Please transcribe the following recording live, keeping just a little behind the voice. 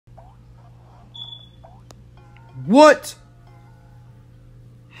What?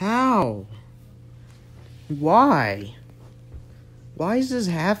 How? Why? Why does this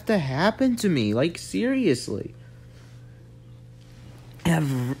have to happen to me? Like, seriously.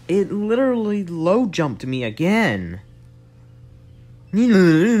 It literally low jumped me again.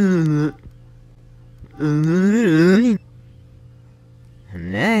 Nee,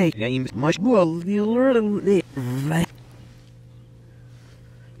 much more.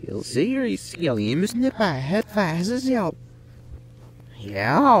 You'll see your skill. You must nip by head fast as you.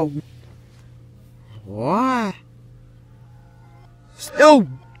 Yeah. Why? Oh!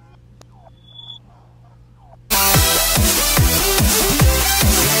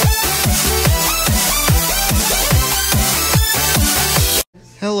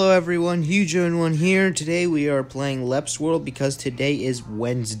 Hello everyone, Huge01 here. Today we are playing Leps World because today is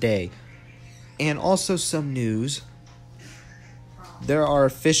Wednesday. And also some news. There are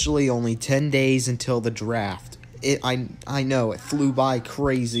officially only 10 days until the draft. I know, it flew by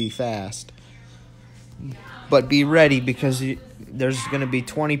crazy fast. But be ready because there's going to be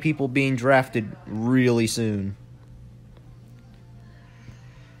 20 people being drafted really soon.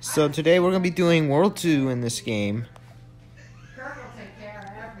 So today we're going to be doing World 2 in this game.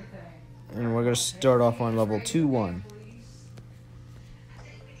 And we're going to start off on level 2-1.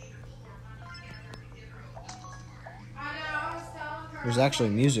 There's actually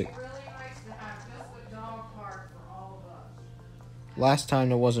music. Last time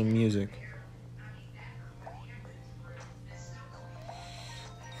there wasn't music.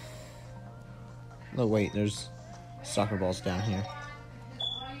 Oh wait, there's soccer balls down here.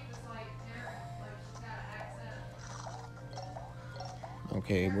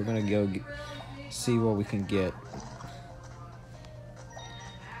 Okay, we're gonna go see what we can get.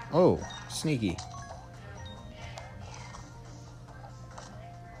 Oh, sneaky.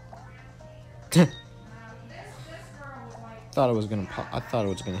 Thought it was gonna pop. I thought it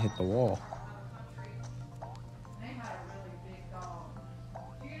was gonna hit the wall.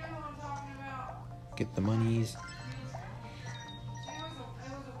 Get the monies.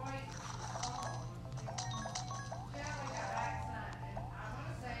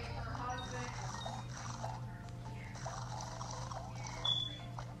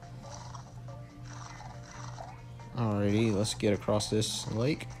 Alrighty, let's get across this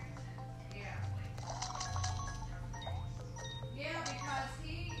lake.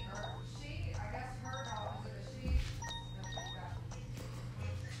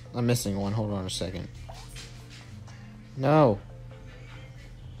 I'm missing one. Hold on a second. No.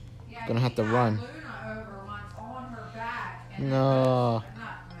 Gonna have to run. No.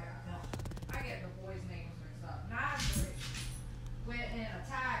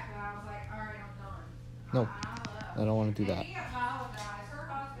 No. I don't want to do that.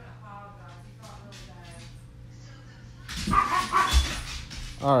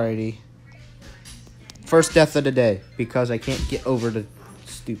 Alrighty. First death of the day because I can't get over the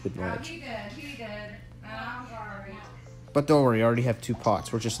stupid ledge. He did. I'm sorry. But don't worry, I already have 2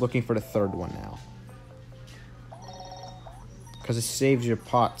 pots. We're just looking for the 3rd one now. Because it saves your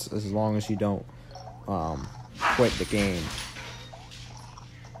pots as long as you don't quit the game.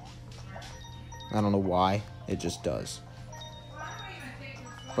 I don't know why. It just does.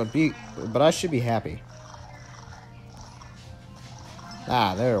 But I should be happy.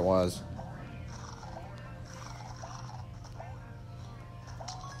 Ah, there it was.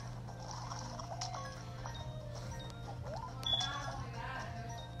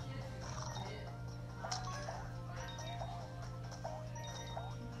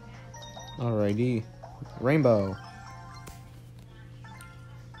 Alrighty. Rainbow.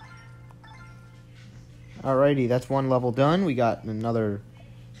 Alrighty, that's 1 level done. We got another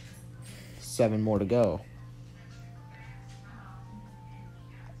 7 more to go.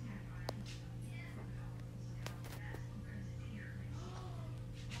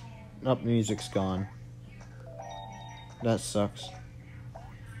 Oh, music's gone. That sucks.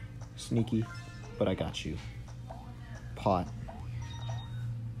 Sneaky, but I got you. Pot.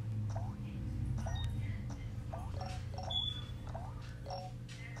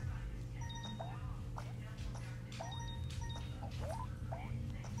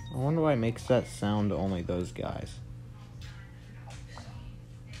 I wonder why it makes that sound to only those guys.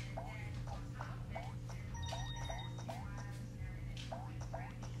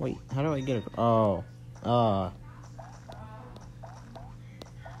 Wait, how do I get it? Oh. Thought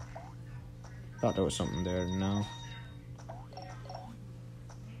there was something there. No.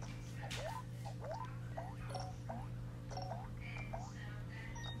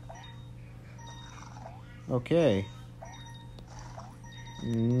 Okay.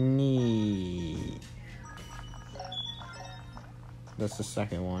 Neat. That's the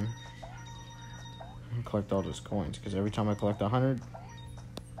second one. And collect all those coins, because every time I collect 100,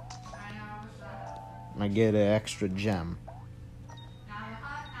 I get an extra gem.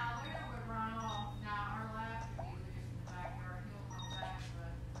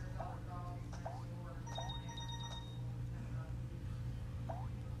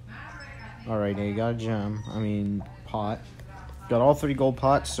 Alright, now you got a gem. Pot. Got all 3 gold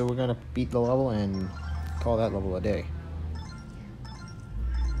pots, so we're gonna beat the level and call that level a day.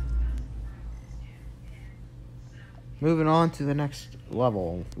 Moving on to the next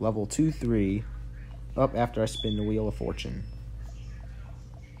level. Level 2-3. Up after I spin the Wheel of Fortune.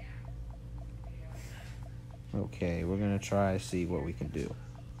 Okay, we're gonna try to see what we can do.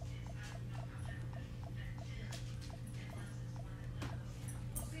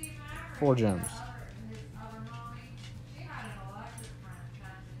 Four gems.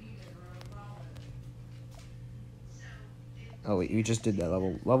 Oh wait, you just did that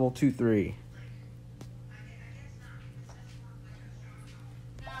level. Level 2-3.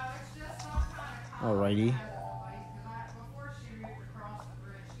 Alrighty.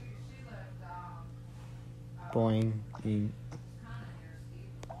 Boing.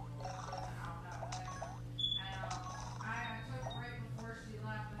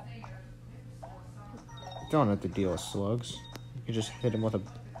 Don't have to deal with slugs. You can just hit him with a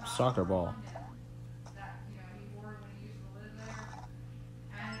soccer ball.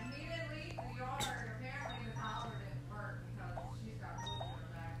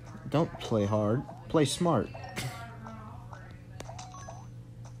 Don't play hard. Play smart.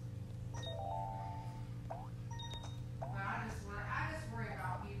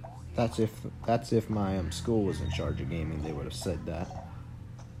 That's if my school was in charge of gaming, they would have said that.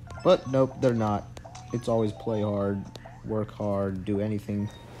 But nope, they're not. It's always play hard, work hard, do anything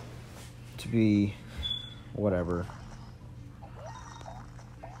to be whatever.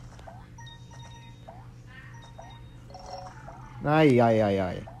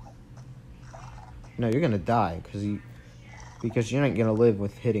 Aye. No, you're gonna die because you're not gonna live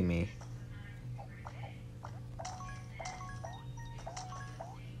with hitting me.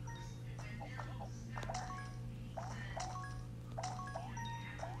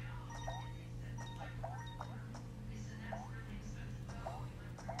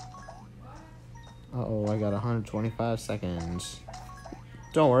 Uh-oh, I got 125 seconds.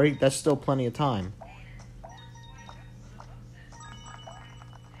 Don't worry, that's still plenty of time.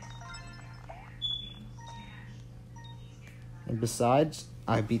 And besides,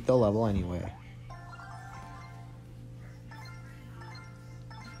 I beat the level anyway.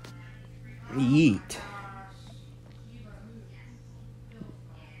 Yeet.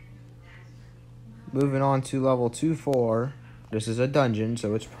 Moving on to level 2-4. This is a dungeon,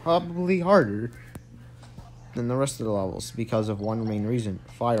 so it's probably harder than the rest of the levels because of one main reason: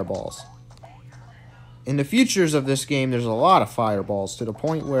 fireballs. In the futures of this game, there's a lot of fireballs to the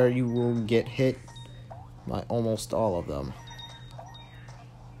point where you will get hit by almost all of them.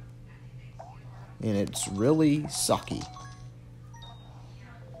 And it's really sucky.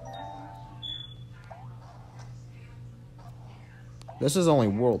 This is only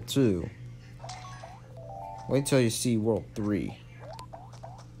World 2. Wait till you see World 3.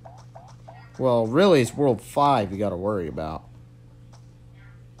 Well, really, it's World 5 you gotta worry about.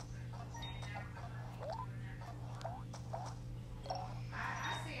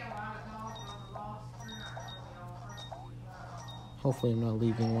 Hopefully I'm not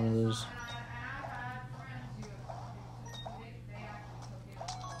leaving one of those.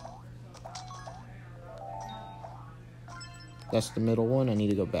 That's the middle one. I need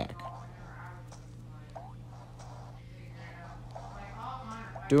to go back.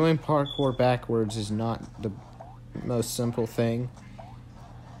 Doing parkour backwards is not the most simple thing.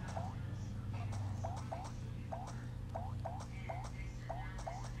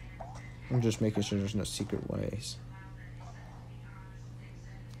 I'm just making sure there's no secret ways.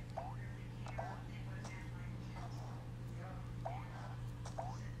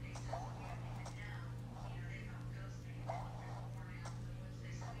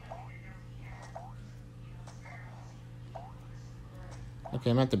 Okay,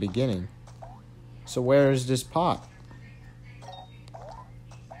 I'm at the beginning. So where is this pot?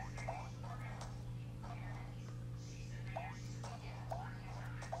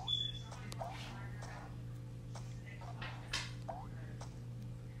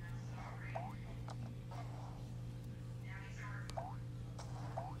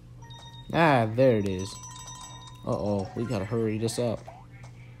 Ah, there it is. Uh-oh, we gotta hurry this up.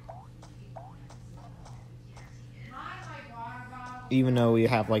 Even though we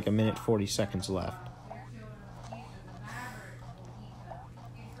have like 1 minute 40 seconds left.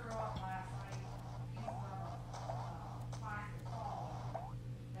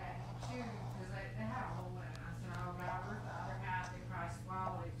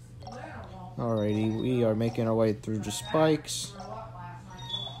 Alrighty, we are making our way through the spikes.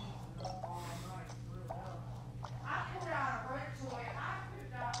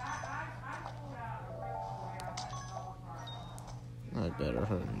 I better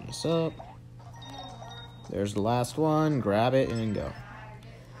hurry this up. There's the last one. Grab it and go.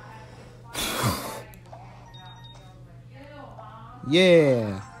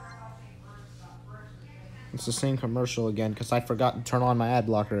 Yeah. It's the same commercial again because I forgot to turn on my ad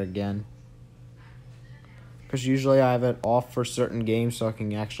blocker again. Because usually I have it off for certain games so I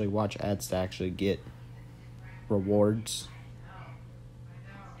can actually watch ads to actually get rewards.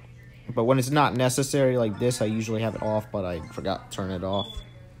 But when it's not necessary like this, I usually have it off, but I forgot to turn it off.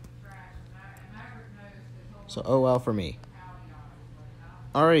 So, oh well for me.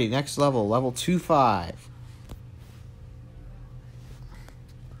 Alrighty, next level. Level 2-5.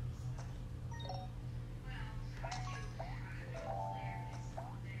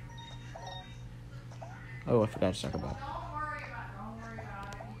 Oh, I forgot to talk about.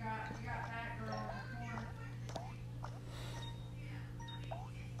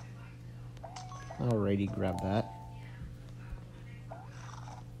 Alrighty, grab that.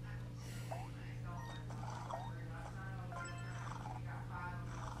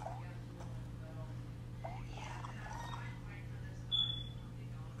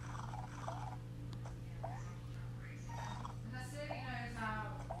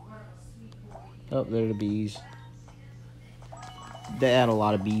 Oh, there are the bees. They add a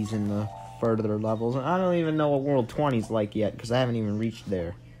lot of bees in the further levels. I don't even know what World 20 is like yet, because I haven't even reached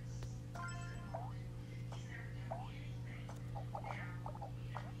there.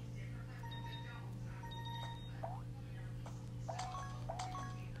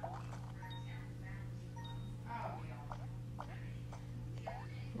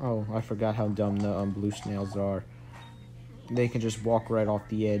 Oh, I forgot how dumb the blue snails are. They can just walk right off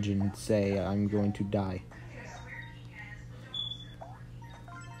the edge and say, I'm going to die.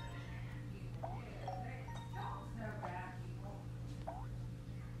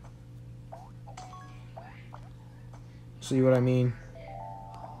 See what I mean?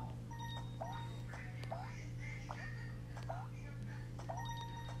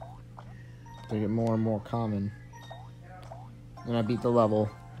 They get more and more common. And I beat the level.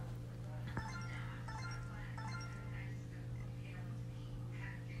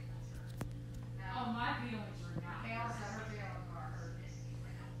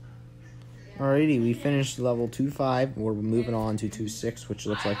 Alrighty, we finished level 2-5. We're moving on to 2-6, which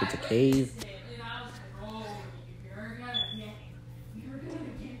looks like it's a cave.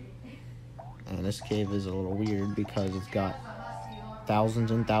 And this cave is a little weird because it's got thousands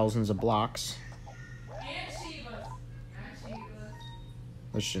and thousands of blocks.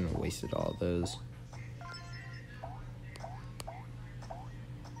 I shouldn't have wasted all those.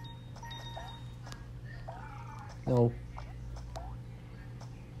 No.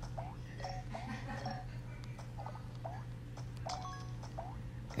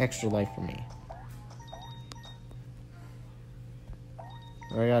 Extra life for me.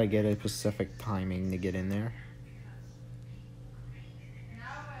 I gotta get a specific timing to get in there.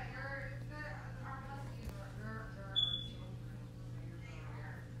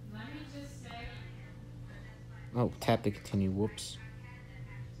 Oh, tap to continue. Whoops.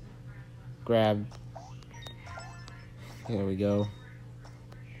 Grab. There we go.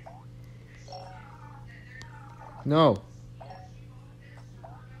 No.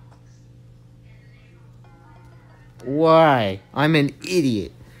 Why? I'm an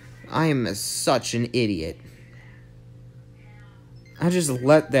idiot. I am such an idiot. I just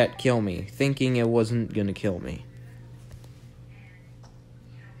let that kill me, thinking it wasn't gonna kill me.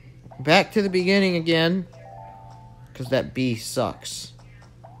 Back to the beginning again. Because that bee sucks.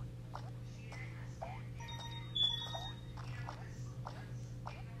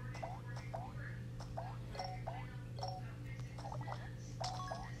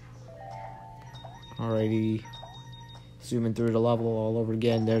 Alrighty. Zooming through the level all over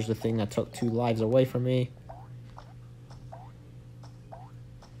again. There's the thing that took 2 lives away from me.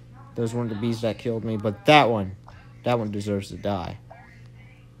 Those weren't the bees that killed me, but that one deserves to die.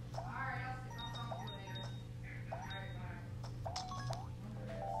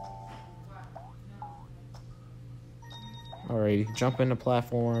 Alrighty, jump into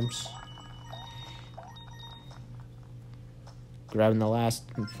platforms. Grabbing the last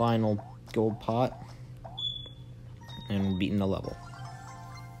and final gold pot. And beating the level.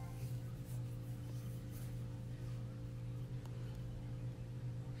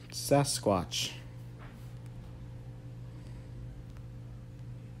 Sasquatch.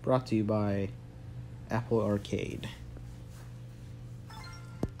 Brought to you by Apple Arcade.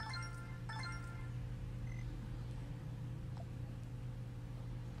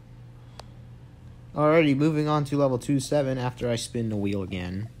 Alrighty, moving on to level 2-7 after I spin the wheel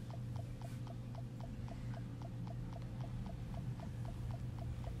again.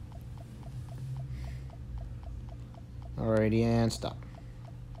 Alrighty, and stop.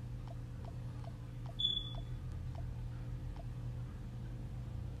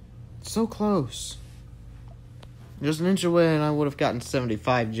 So close. Just an inch away and I would have gotten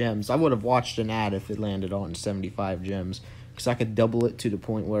 75 gems. I would have watched an ad if it landed on 75 gems. Because I could double it to the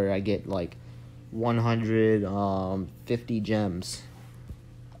point where I get like 150 gems.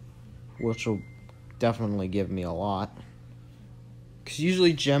 Which will definitely give me a lot. Because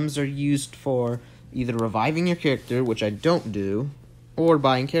usually gems are used for either reviving your character, which I don't do, or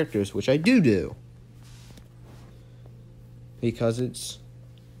buying characters, which I do. Because it's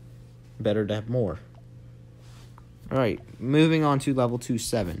better to have more. Alright, moving on to level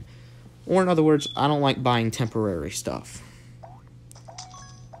 2-7. Or in other words, I don't like buying temporary stuff.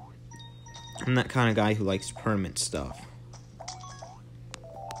 I'm that kind of guy who likes permanent stuff.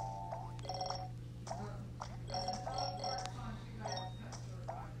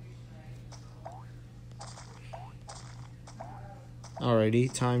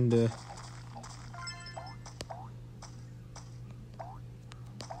 Alrighty, time to...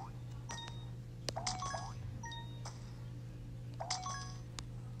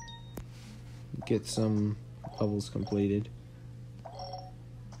 get some levels completed.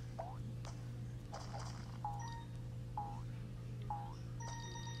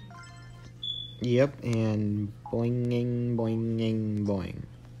 Yep, and boinging, boinging, boing.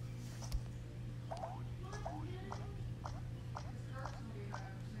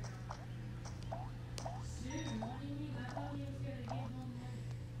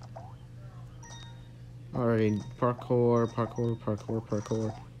 Alright, parkour.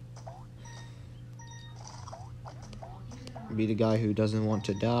 Be the guy who doesn't want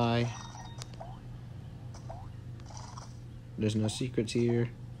to die. There's no secrets here.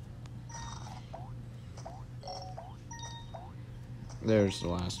 There's the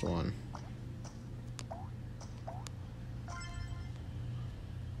last one.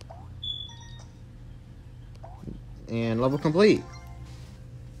 And level complete.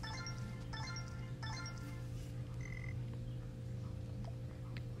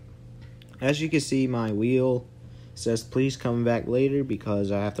 As you can see, my wheel says please come back later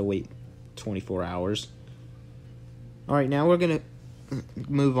because I have to wait 24 hours. Alright, now we're going to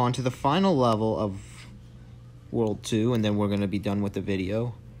move on to the final level of World 2, and then we're going to be done with the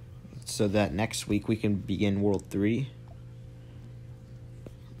video. So that next week we can begin World 3.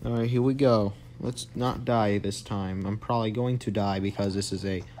 Alright, here we go. Let's not die this time. I'm probably going to die because this is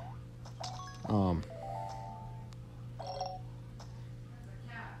a...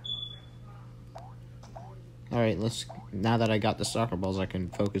 Alright, now that I got the soccer balls, I can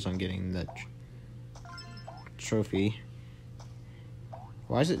focus on getting the trophy.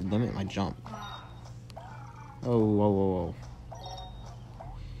 Why does it limit my jump? Oh, whoa.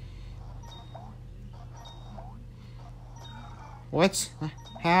 What?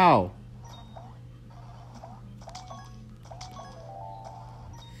 How?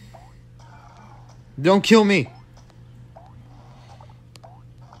 Don't kill me!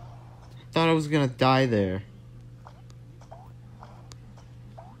 Thought I was gonna die there.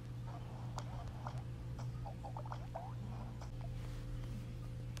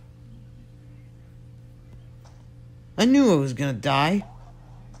 I knew I was gonna die.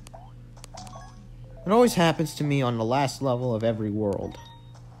 It always happens to me on the last level of every world.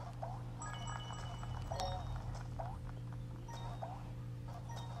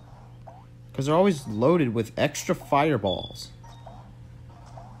 Because they're always loaded with extra fireballs.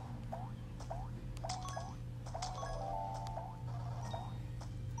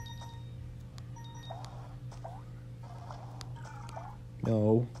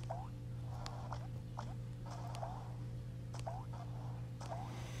 No.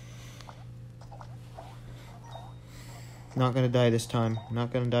 Not gonna die this time.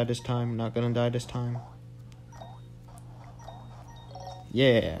 Not gonna die this time. Not gonna die this time.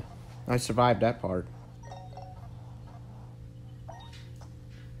 Yeah. I survived that part.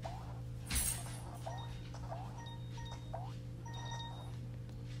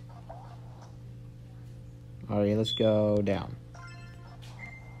 Alright, let's go down.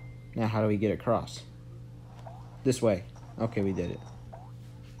 Now how do we get across? This way. Okay, we did it.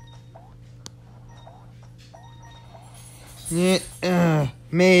 Yeah,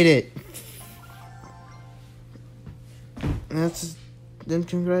 made it. Then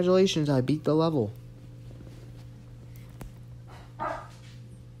congratulations, I beat the level.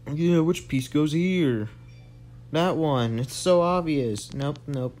 Yeah, which piece goes here? That one. It's so obvious. Nope,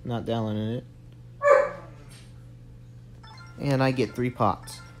 not downloading it. and I get 3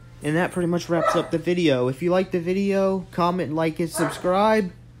 pots. And that pretty much wraps up the video. If you like the video, comment, like, and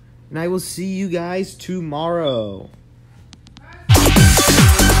subscribe. And I will see you guys tomorrow.